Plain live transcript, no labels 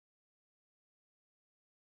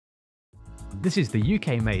This is the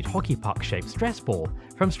UK-made hockey puck-shaped stress ball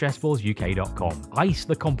from StressBallsUK.com. Ice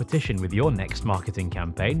the competition with your next marketing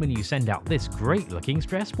campaign when you send out this great-looking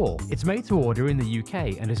stress ball. It's made to order in the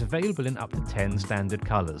UK and is available in up to 10 standard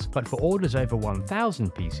colours, but for orders over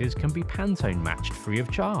 1,000 pieces can be Pantone matched free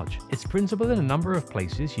of charge. It's printable in a number of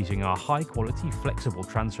places using our high-quality flexible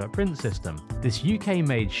transfer print system. This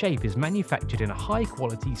UK-made shape is manufactured in a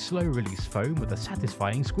high-quality slow-release foam with a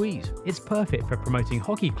satisfying squeeze. It's perfect for promoting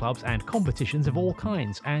hockey clubs and competitions of all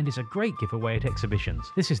kinds and is a great giveaway at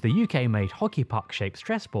exhibitions. This is the UK-made hockey puck-shaped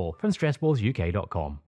stress ball from StressBallsUK.com.